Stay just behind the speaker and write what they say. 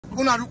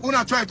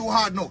Una try too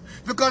hard now.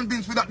 To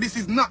convince me that this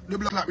is not the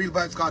Blood Clot Real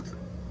Vibes Cartel.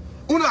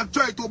 Una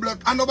try too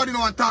blood and nobody know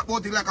want to talk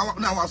about it like I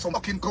now want some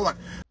fucking coward.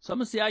 So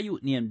I see a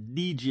youth named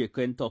DJ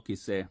Kentucky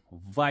say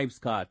Vibes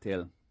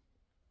Cartel.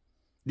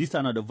 This is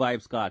not the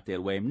Vibes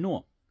Cartel where him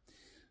know.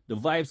 The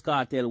Vibes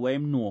Cartel where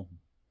him know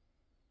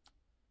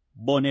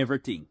burn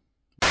everything.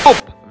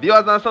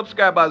 Viewers and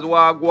subscribers who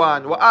are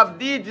going, we have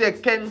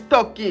DJ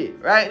Kentucky.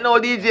 Right now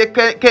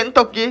DJ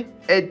Kentucky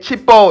a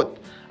chip out.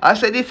 I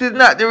said this is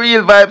not the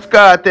Real Vibes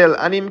Cartel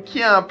and him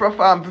can't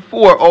perform for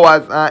 4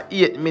 hours and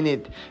 8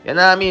 minutes. You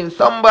know what I mean?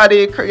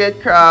 Somebody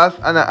get cross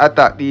and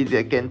attack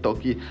DJ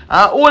Kentucky.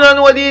 And who don't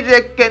know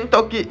DJ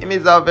Kentucky? Him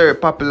is a very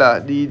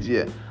popular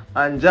DJ.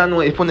 And John,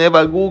 if you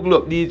never Google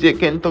up DJ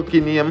Kentucky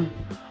name,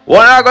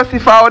 wanna go see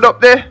forward up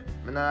there?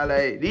 Nah,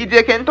 like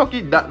DJ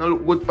Kentucky, that no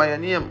look good for your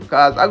name.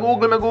 Cause I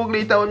Google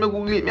it and when I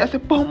Google it, I say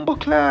Bumbo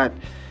Clad.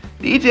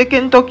 DJ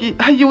Kentucky,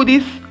 are you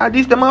this? Are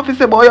this the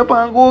officer boy up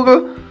on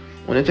Google?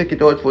 Wanna check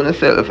it out for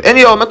yourself.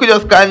 Anyhow, I could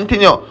just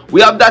continue.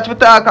 We have that to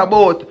talk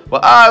about.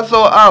 But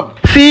also have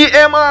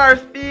CMR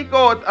speak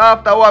out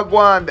after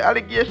Wagwan. The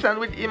allegation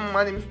with him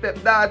and him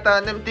stepdaughter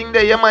and them thing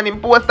there. Yeah man,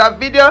 him post a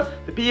video.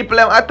 The people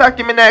attack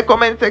him in the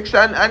comment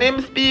section and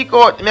him speak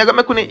out. I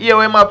couldn't hear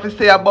what him have to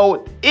say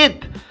about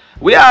it.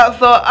 We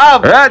also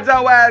have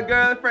Rajah wild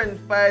girlfriend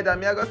Spida.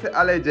 I go say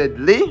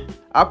allegedly.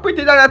 I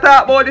pretty done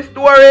talk about the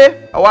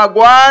story.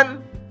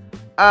 Wagwan.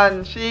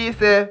 And she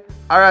say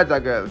a Rajah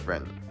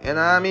girlfriend. You know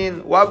what I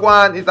mean?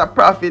 Wagwan is a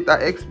prophet, a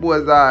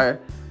exposer.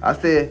 I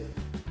say,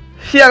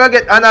 she gonna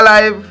get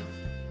unalive,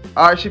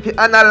 or she fi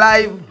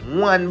unalive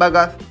one bag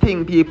of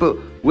thing,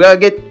 people. We'll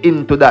get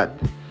into that.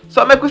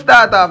 So make we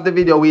start off the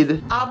video with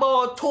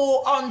about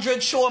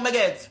 200 show me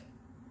get.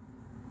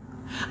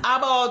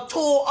 About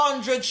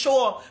 200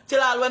 show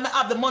till all when I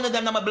have the money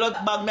them in my blood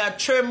bag, me a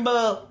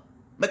tremble.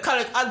 Me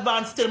collect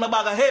advance till my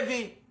bag a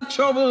heavy.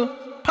 Trouble.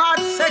 Part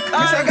second.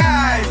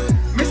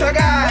 Mr.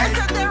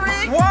 Guy.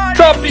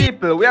 So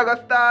people, we are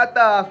gonna start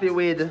off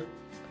with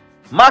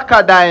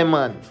Macka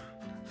Diamond.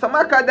 So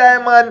Macka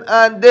Diamond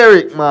and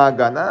Derek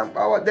Morgan.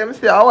 What them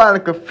say, I want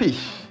like a fish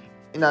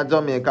in a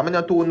Jamaica. I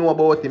don't too know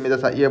about him, I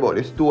just hear about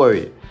the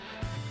story.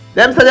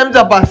 Them say them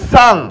drop a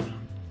song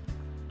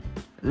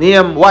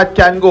name What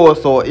Can Go.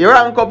 So he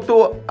rank up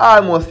to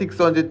almost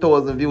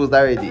 600,000 views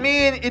already. I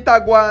mean it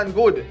a go on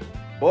good.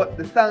 But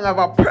the song have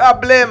a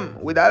problem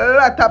with a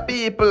lot of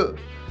people.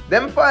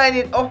 Them find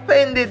it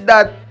offended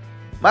that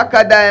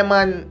Macka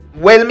Diamond,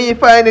 well me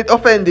find it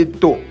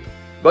offended too.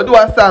 Go do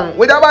a song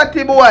with a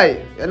batty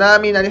boy. You know what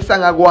I mean? And the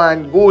song a go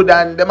on good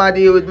and them a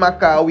deal with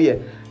Macka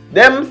away.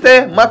 Them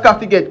say Macka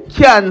fi get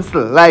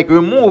cancelled, like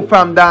removed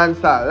from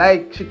dancehall.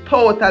 Like she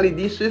totally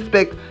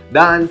disrespect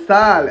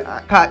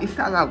dancehall. Cause this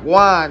song a go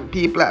on,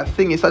 people are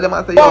singing. So them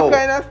a say, yo, what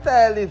kind of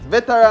style is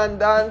veteran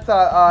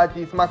dancehall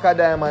artist Macka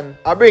Diamond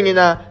are bringing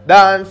a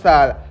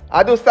dancehall?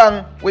 I do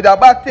song with a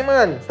batty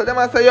man. So them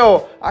a say,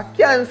 yo, I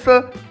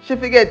cancel, she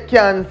forget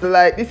cancel.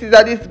 Like this is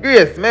a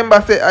disgrace. Remember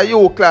say a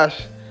you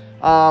clash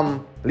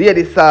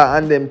Lady Saw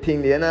and them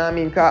thing there, you know what I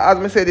mean? Cause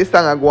as me say this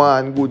song a go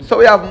on good. So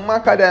we have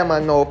Macka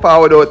Diamond now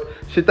forward out.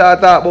 She talk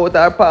about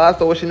her past,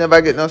 how she never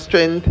get no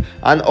strength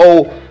and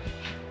how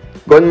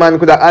gunman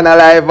could have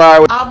unalive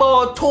her.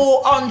 About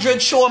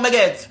 200 show me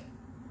get.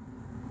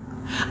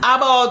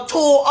 About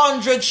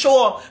 200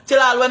 show till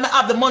all when I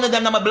have the money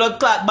them in my blood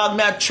clot bag,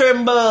 me a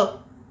tremble.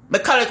 Me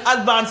collect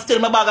advance till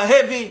my bag a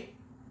heavy.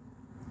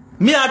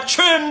 Me a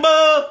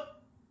tremble.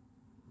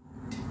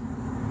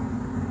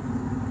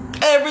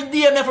 Every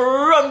day I never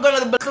run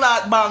gun to the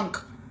clot bank.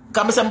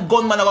 Cause me some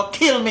gunman a go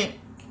kill me.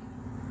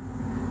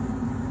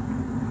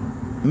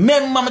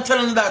 Remember me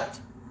telling you that.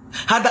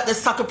 Had that the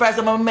sacrifice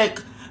I make.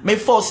 Me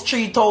first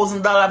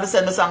 $3,000 to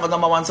send me song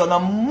number 1. So no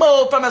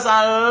more from us and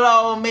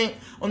allow me.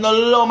 And no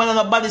allow me and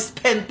nobody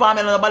spend for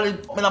me and nobody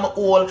put me in my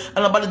hole and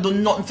nobody do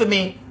nothing for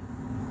me.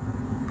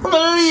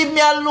 Don't leave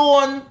me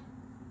alone.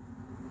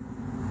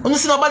 You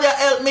see nobody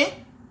help me.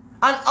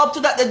 And up to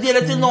that the day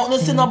that you know, you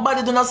see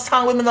nobody do not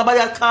song with me, nobody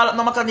call up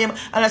no Macka name,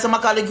 and I say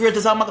Macka the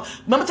greatest.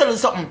 Let me tell you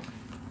something.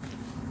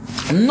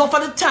 Enough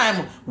of the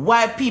time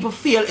why people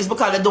feel is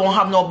because they don't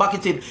have no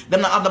backing. They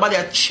don't have nobody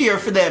to cheer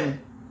for them.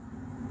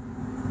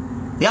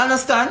 You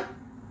understand?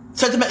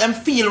 So to make them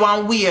feel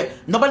one way.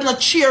 Nobody not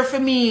cheer for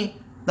me.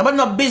 Nobody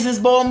no business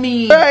about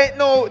me. Right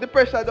now, the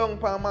pressure down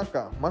for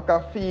Macka.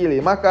 Macka feel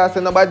it. Macka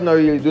say nobody no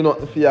really do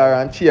nothing for her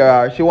and cheer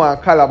her. She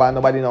want collab and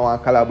nobody no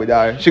want collab with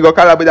her. She go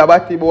collab with a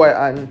batty boy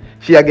and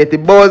she a get the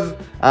buzz.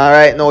 And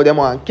right now, them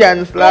want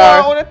cancel her.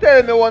 I want to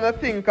tell me what I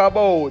think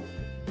about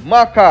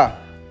Macka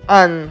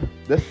and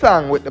the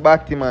song with the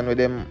batty man with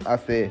them. I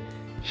say,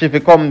 she fi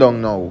come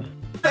down now.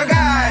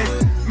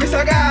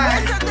 Mr.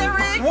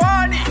 Guy.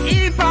 One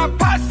Eva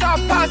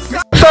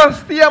passa. So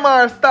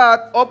CMR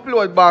start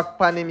upload back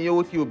on him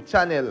YouTube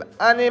channel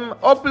and him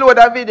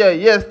upload a video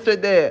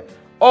yesterday.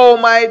 Oh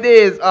my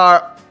days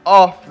are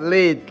off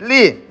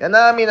lately. You know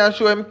what I mean? I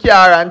show him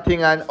car and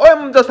thing and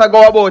him just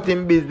go about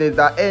him business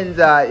and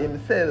enjoy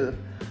himself.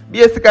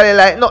 Basically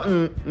like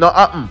nothing no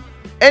happen.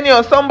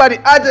 Anyhow, somebody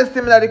address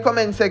him in the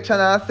comment section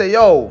and say,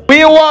 yo,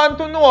 we want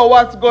to know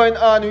what's going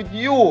on with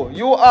you.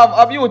 You have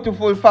a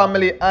beautiful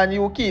family and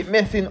you keep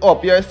messing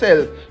up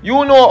yourself.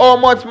 You know how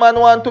much man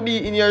want to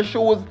be in your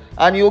shoes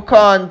and you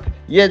can't,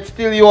 yet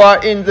still you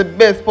are in the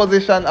best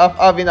position of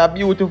having a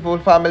beautiful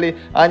family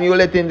and you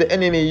letting the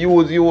enemy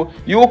use you.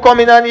 You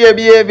coming on here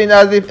behaving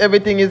as if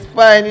everything is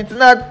fine. It's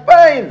not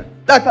fine.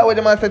 That's how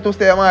the man said to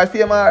CMR.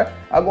 CMR,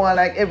 I go on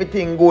like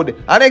everything good.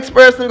 And next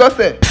person go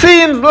say,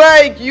 seems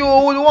like you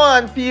would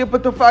want people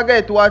to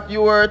forget what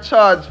you were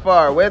charged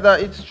for, whether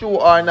it's true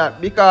or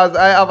not. Because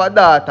I have a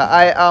daughter,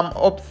 I am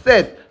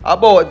upset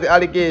about the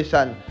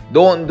allegation.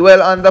 Don't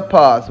dwell on the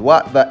past.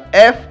 What the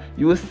F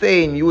you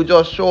saying? You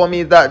just show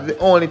me that the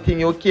only thing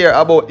you care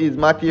about is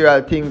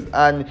material things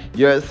and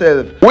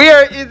yourself.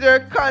 Where is your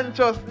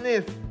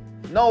consciousness?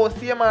 Now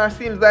CMR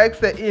seems like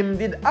say him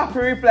did have to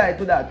reply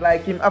to that,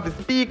 like him have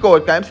to speak out,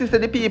 because him see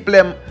the people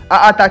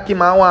attack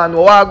him and want to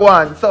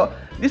on. So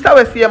this is how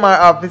CMR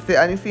have to say,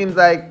 and it seems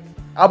like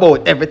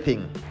about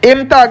everything.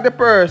 Him tag the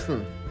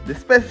person, the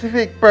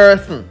specific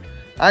person,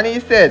 and he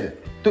said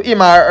to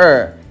him or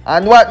her,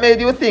 and what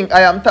made you think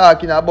I am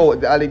talking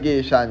about the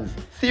allegations?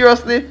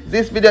 Seriously,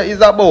 this video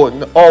is about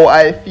how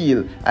I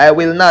feel. I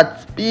will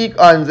not speak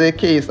on the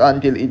case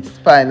until it's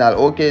final.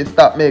 Okay,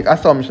 stop make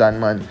assumption,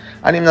 man.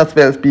 And him not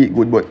spell speak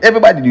good, but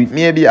everybody do it.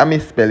 Maybe a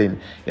misspelling.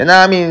 You know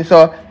what I mean?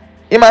 So,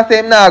 him a say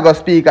him not go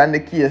speak on the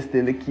case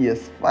till the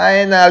case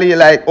finally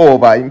like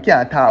over. Him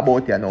can't talk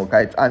about it now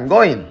because it's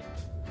ongoing.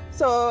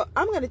 So,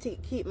 I'm going to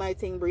keep my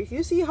thing brief.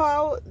 You see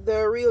how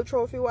the real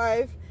trophy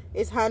wife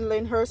is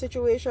handling her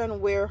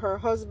situation where her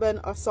husband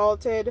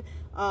assaulted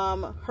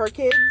her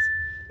kids?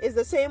 Is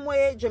the same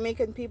way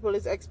Jamaican people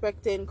is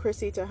expecting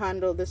Chrissy to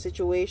handle the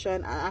situation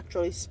and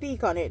actually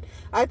speak on it.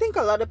 I think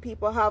a lot of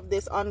people have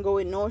this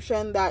ongoing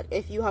notion that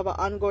if you have an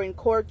ongoing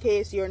court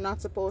case, you're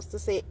not supposed to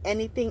say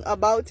anything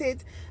about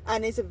it,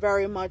 and it's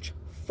very much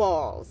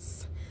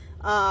false.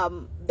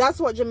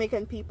 That's what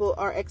Jamaican people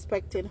are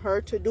expecting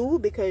her to do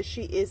because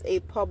she is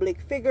a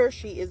public figure.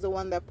 She is the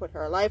one that put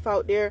her life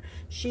out there.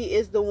 She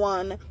is the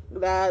one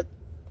that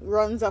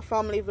runs a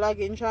family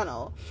vlogging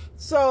channel.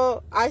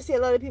 So I see a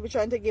lot of people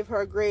trying to give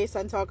her grace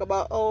and talk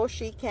about, oh,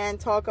 she can't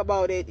talk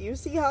about it. You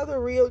see how the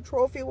real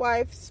trophy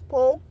wife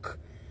spoke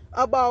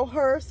about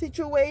her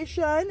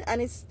situation, and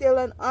it's still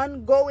an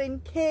ongoing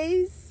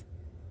case.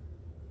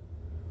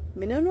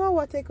 Me don't know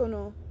what I can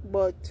know,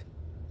 but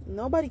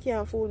nobody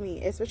can fool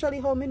me, especially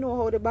how me know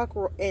how the back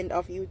end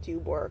of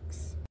YouTube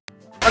works.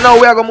 And now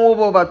we are going to move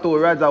over to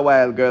Rajah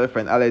Wild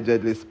girlfriend,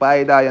 allegedly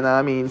Spida, you know what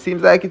I mean?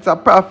 Seems like it's a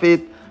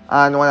prophet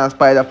and one of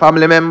Spida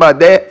family member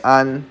there,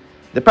 and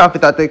the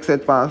prophet had takes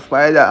it from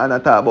Spida and I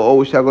talk about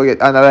how she go get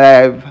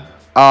unalive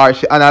or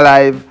she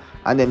unalive,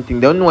 and them thing.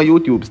 They don't know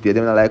YouTube stay, they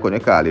don't like when you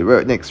call it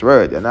word, next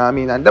word, you know what I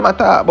mean? And them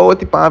talk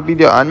about it on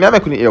video and me I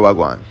couldn't hear what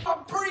go on.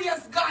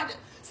 Praise God,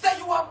 say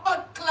you are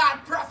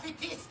blood-clad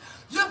prophetess.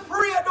 You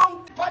pray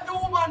don't but the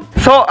woman.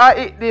 So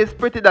this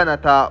pretty Dana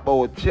talk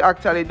about, she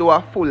actually do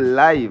a full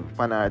live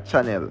on her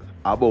channel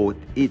about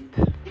it.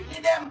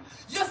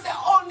 You say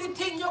only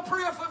thing you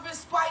pray for the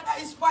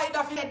Spida is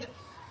Spida fed.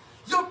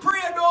 You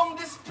pray down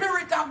the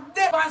spirit of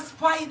death and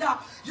Spida.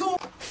 You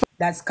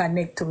that's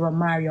connect to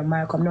Romario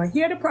Malcolm. Now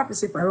hear the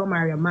prophecy for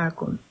Romario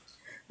Malcolm.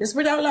 The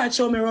Spirit of the Lord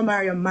showed me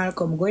Romario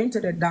Malcolm going to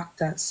the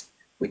doctors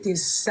with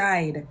his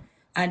side,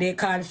 and they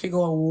can't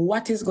figure out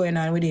what is going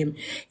on with him.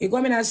 He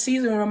come in a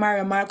season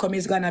Romario Malcolm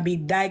is gonna be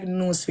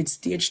diagnosed with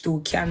stage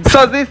 2 cancer.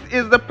 So this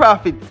is the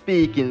prophet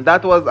speaking.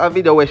 That was a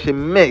video where she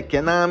make,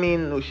 you know what I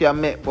mean? She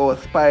make about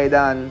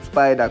Spida and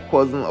Spida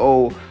cousin,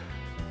 how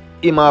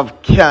him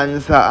have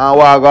cancer and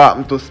what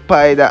happened to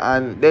Spida,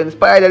 and then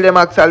Spida them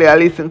actually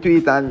listen to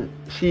it and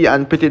she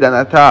and Pretty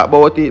Dana talk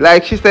about it.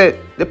 Like she said,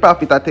 the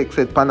prophet a text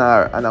it pan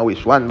her and I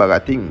wish one bag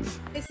of things.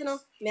 Listen,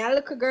 me a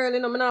little girl, you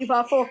know, me not give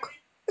a fuck.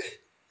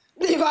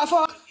 Leave a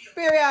fuck.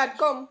 Period.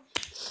 Come.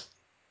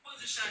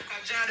 Position,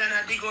 cause Jordan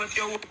a dig out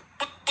your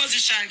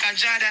position,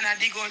 cause Jordan a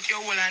dig out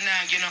your hole and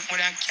now you know more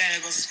than carry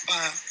go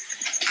spa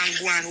and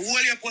go and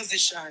hold your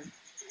position.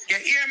 You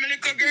hear me,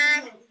 little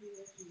girl?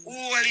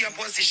 Hold your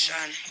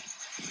position.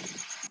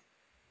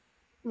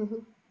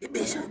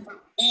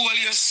 Hold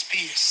your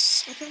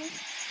space. Okay.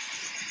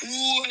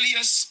 Hold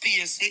your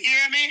space. You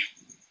hear me?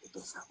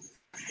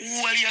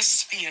 Hold your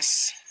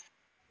space.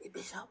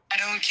 I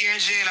don't care,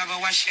 Jayla, but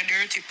wash your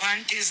dirty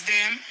panties,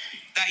 them,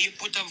 that you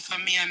put up for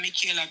me and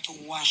Michaela to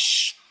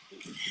wash.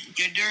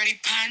 Your dirty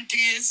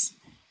panties,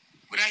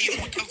 that you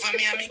put up for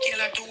me and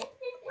Michaela to wash.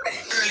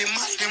 Early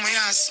man, them when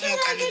you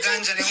smoke and the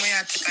ganja, them when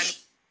you take and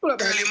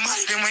early man,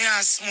 them when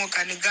you smoke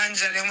and the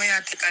ganja, them when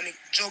you take and the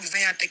drugs,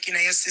 then you take in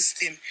your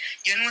system.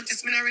 You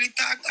notice me not really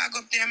talk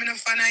up there, I'm not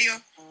fan of you.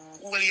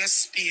 Hold your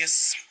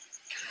space.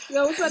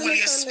 Yo, hold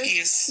your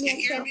space. You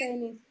hear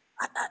me?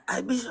 I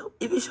Bishop.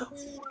 But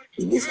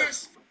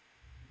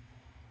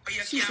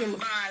you can't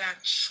ball and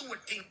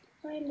shooting.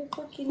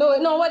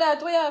 No, what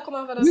that? Where you come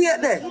over? Yeah,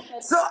 there.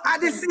 So, I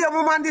just see a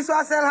woman this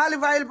was sell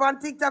olive oil on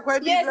TikTok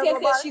where Yes,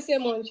 people yes, she say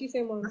man, she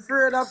say man.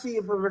 Afraid of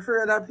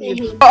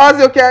people.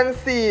 As you can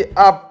see,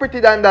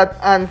 Pretty Dan that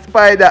and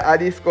Spida I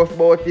discuss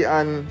about it,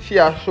 and she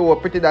a show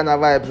Pretty Dan a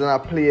vibes and I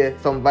play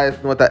some voice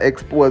note to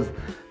expose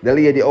the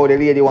lady, how the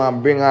lady want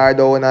to bring her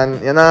down, and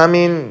you know what I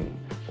mean?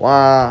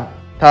 Want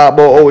talk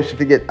about how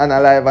she get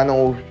unalive and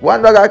how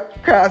one dog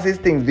crosses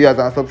things, viewers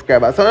and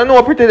subscribers. So I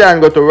know Pretty Dan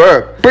go to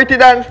work. Pretty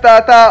Dan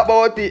start talk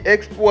about it,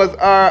 expose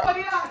her. Oh,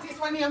 the artist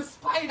one named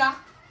Spida.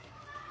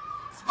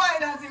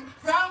 Spida's in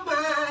from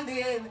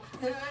morning.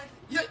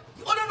 You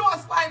don't know a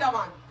Spida,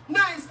 man.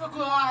 Nice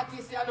looking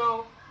artist, you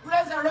know.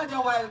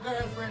 Rajah wild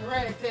girlfriend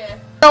right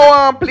there. I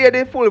want to play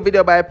the full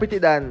video by Pretty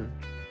Dan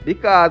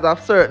because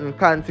of certain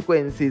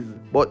consequences.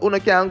 But you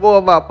can go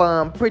over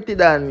on Pretty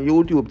Dan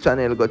YouTube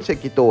channel, go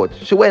check it out.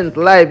 She went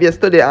live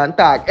yesterday and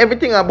talk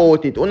everything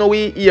about it. You know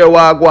we hear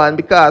what go on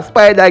because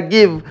Spida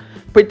give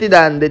Pretty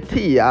Dan the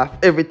tea of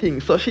everything.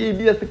 So she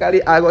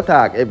basically I go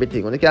talk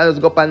everything. You can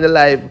just go up on the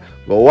live,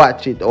 go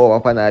watch it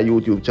over on her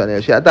YouTube channel.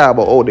 She talk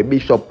about how the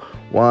bishop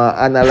want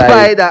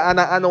analyze. Spida and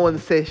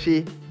announce say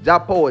she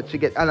drop out, she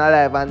get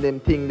unalive and them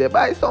thing they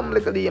buy some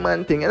little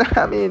demon thing, you know what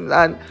I mean?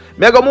 And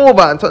me go move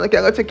on, so you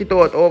can go check it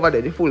out over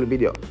there, the full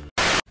video.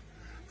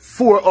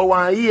 4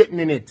 hours and 8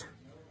 minutes.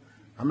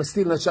 I'm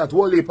still not chat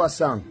whole heap of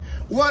song.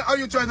 Why are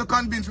you trying to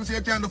convince me say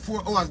you can do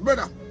 4 hours,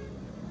 brother?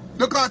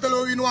 The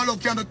cartel you know I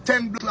love can do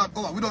 10 black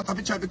hours. We don't have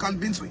to try to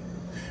convince me.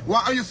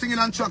 Why are you singing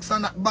on tracks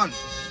and that band?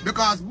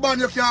 Because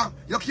band you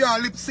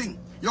can't lip sing.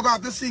 You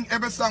have to sing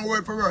every song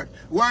word for word.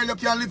 While you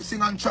can lip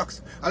sing on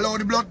tracks, allow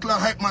the blood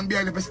clot hype man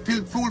behind you to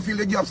still fulfill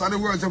the gaps and the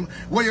words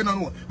where you don't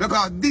know.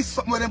 Because this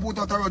something where them put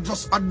out a road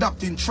just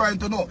adapting, trying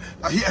to know.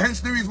 Hence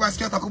the reason why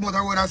Scatter come out a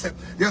road and say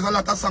there's a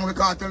lot of songs we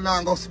can't tell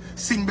and go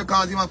sing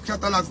because you have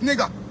catalogs.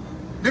 Nigga,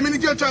 the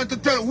minute you're trying to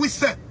tell we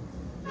say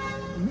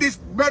this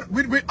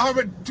we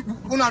already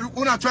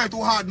not try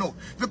too hard now.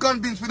 To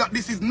convince me that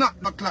this is not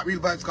like real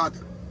vibes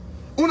cartel.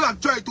 We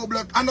not try too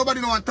blood and nobody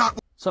know want to talk.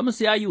 Some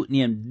say a youth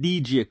named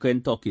DJ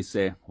Kentucky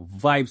say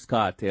Vibes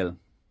Cartel.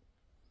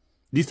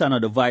 This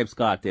another Vibes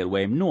Cartel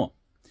where him know.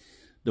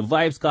 The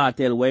Vibes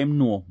Cartel where him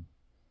know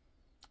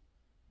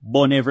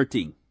burn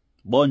everything.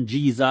 Burn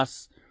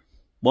Jesus,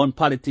 burn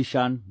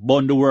politician,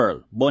 burn the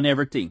world, burn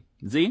everything.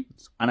 See?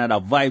 Another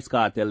Vibes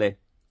Cartel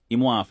him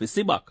want to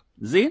see back.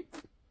 See?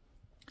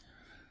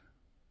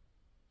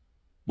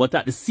 But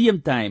at the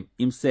same time,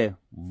 him say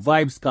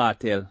Vibes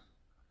Cartel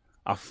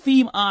a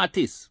female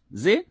artist.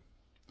 See?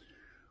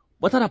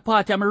 But at a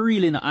party I'm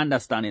really not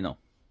understanding now.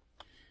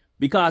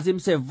 Because him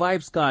say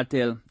Vibes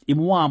Cartel, him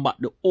want back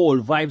the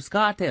old Vibes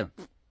Cartel.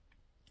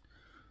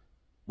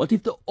 But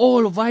if the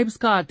old Vibes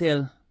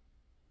Cartel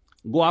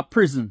go to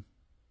prison,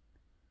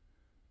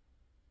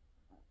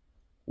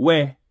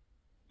 where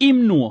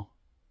him know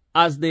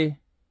as the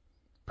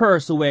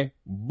person where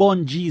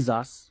born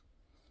Jesus,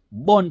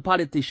 born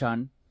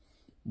politician,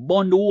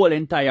 born the whole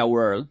entire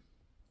world,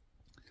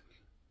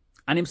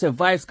 and him say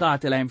Vibes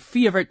Cartel I'm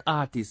favorite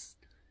artist,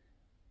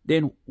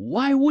 then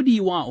why would he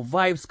want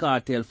Vibes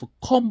Cartel to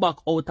come back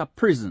out of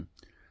prison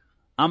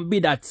and be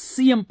that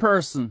same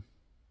person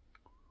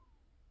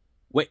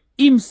where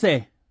him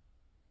say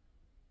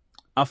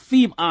a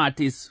film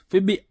artist for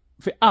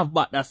have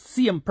back that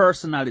same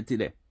personality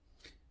there?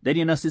 Then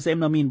you know see say him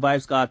no mean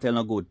Vibes Cartel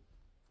no good.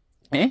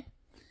 Eh?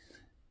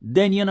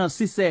 Then you know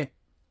see say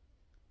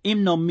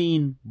him no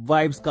mean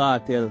Vibes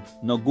Cartel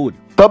no good.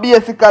 So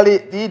basically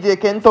DJ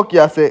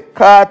Kentucky say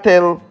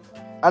cartel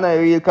and a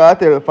real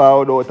cartel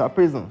found out of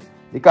prison.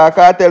 Because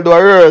cartel do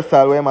a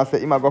rehearsal where he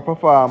say he go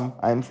perform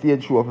and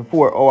stage show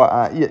for 4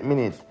 hours and 8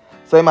 minutes.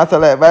 So he say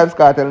like Vibes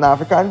Cartel now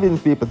to convince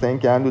people saying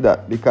he can't do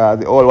that because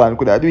the old one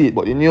could have do it,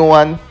 but the new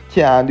one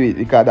can't do it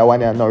because that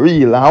one is not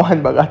real. And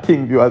one bag of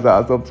things viewers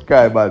and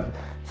subscribers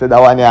say that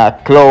one is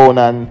a clown,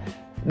 and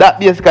that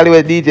basically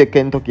what DJ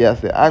Kentucky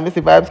say. And we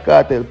see Vibes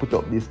Cartel put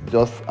up this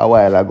just a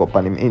while ago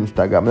on him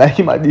Instagram. Like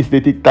him at this the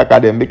TikTok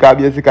of them because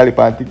basically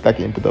on TikTok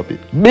he put up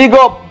it. Big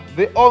up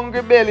the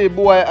hungry belly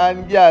boy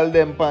and girl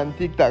them on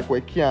TikTok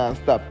we can't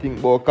stop think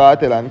about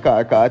cartel and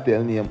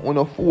cartel name.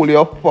 Uno fool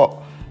your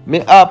fuck. Me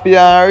happy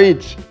and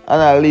rich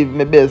and I live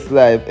my best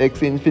life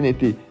X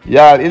infinity.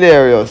 Y'all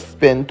hilarious.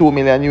 Spend 2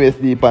 million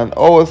USD on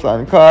house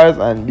and cars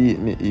and beat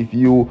me if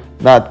you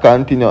not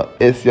continue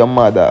S your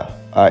mother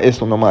or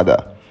S no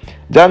mother.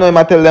 John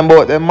I tell them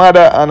about their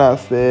mother and I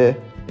say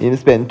him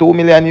spend 2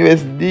 million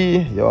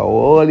USD. You a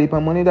whole heap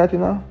of money that you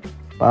know.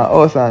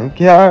 House and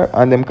car,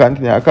 and them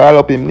continue to call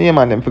up him name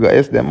and them figure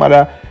S them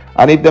mother.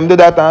 And if them do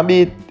that and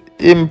beat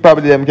him,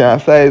 probably them can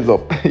size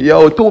up.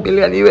 Yo, 2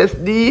 million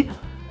USD.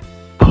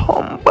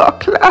 Pump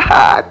back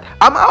lad.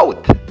 I'm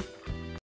out.